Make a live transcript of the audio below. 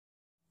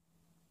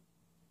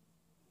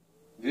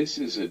This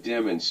is a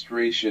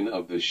demonstration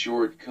of the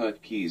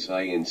shortcut keys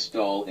I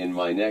install in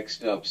my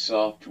Next Up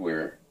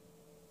software.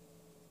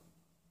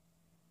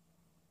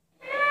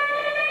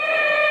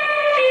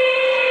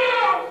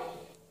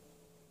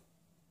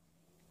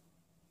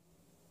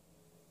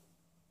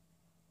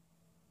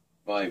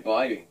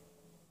 Bye-bye.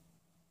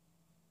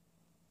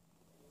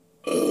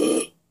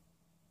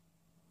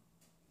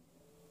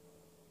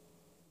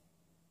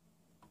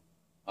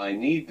 I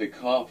need the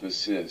cough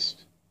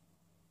assist.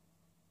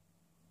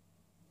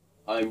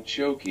 I'm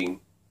choking,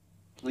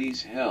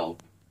 please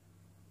help.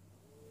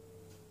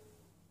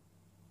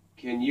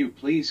 Can you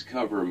please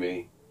cover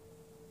me?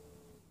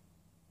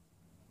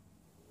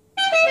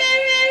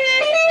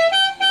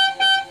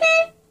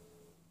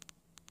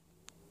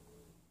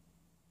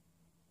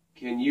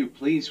 Can you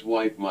please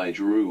wipe my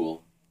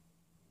drool?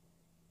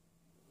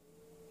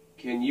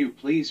 Can you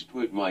please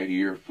put my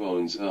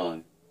earphones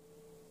on?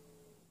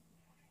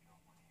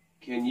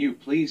 Can you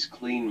please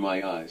clean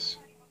my eyes?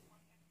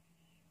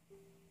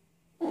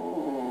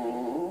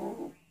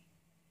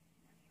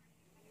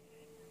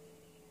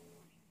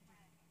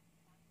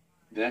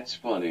 That's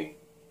funny.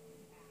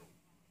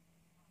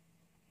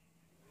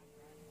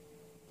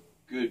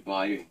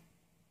 Goodbye.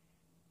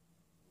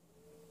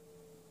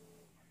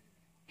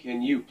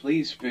 Can you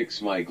please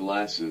fix my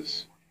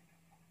glasses?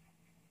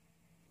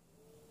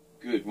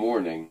 Good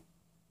morning.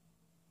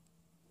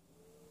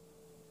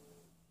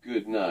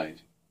 Good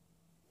night.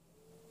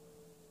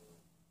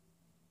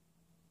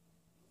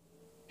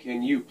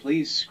 Can you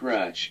please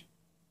scratch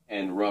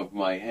and rub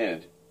my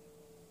head?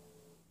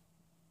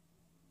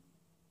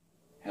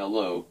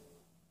 Hello,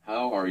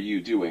 how are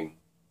you doing?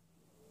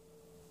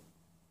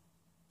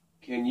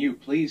 Can you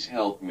please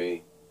help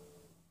me?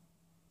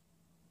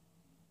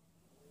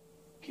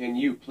 Can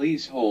you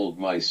please hold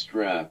my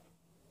strap?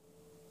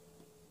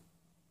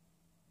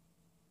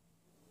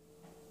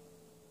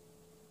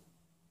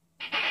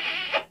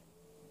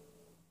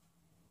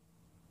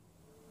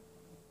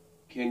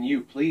 Can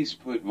you please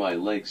put my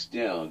legs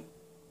down?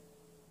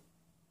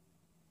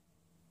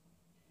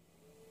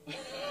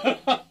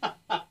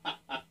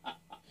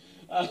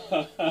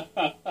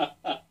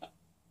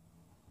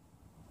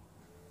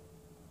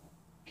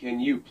 Can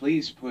you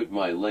please put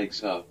my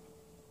legs up?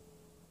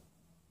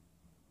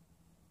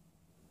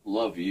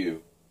 Love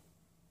you.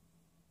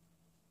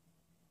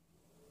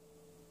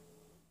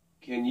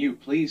 Can you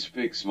please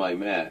fix my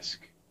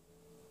mask?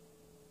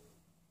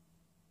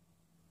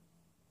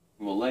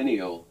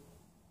 Millennial.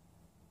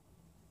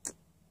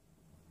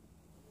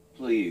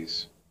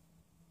 Please.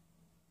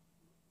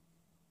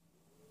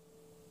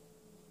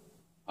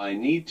 I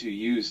need to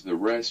use the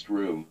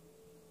restroom.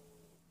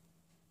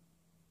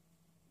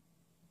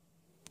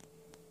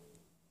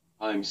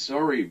 I'm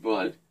sorry,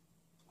 but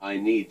I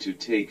need to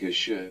take a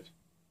shit.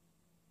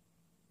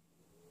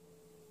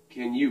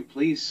 Can you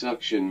please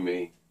suction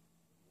me?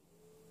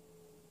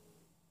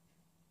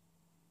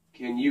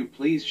 Can you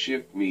please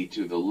shift me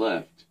to the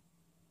left?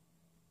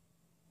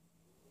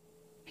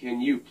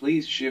 Can you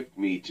please shift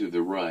me to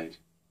the right?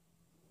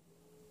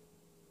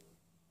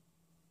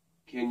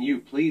 Can you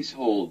please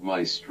hold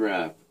my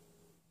strap?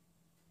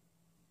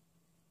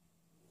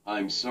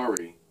 I'm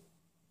sorry.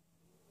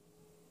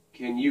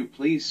 Can you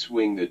please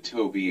swing the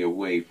Tobii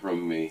away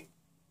from me?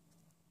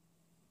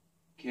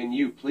 Can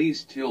you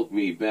please tilt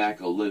me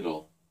back a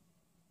little?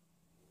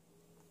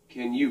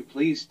 Can you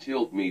please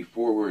tilt me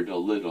forward a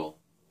little?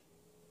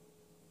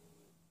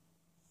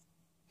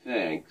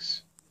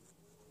 Thanks.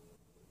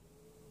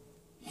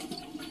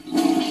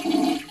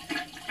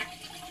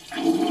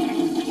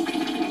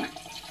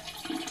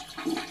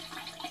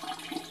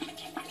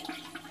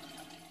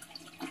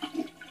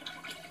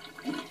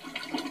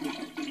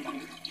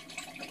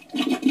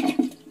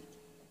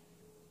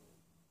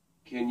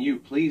 Can you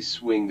please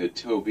swing the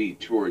Tobii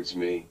towards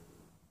me?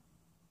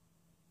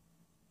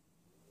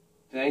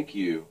 Thank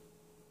you.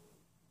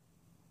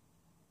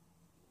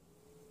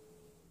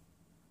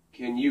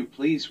 Can you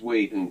please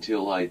wait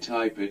until I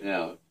type it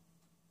out?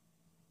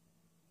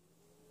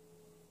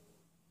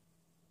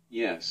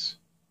 Yes.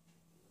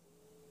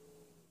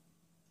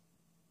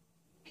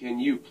 Can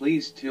you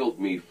please tilt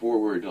me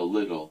forward a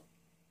little?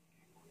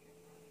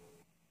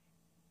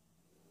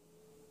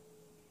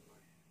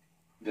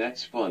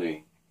 That's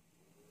funny.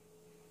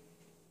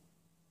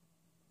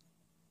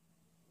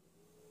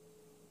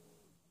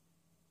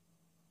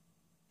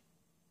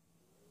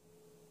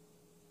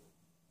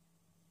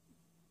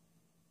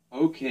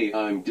 Okay,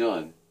 I'm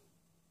done.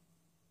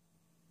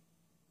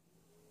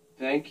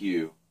 Thank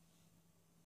you.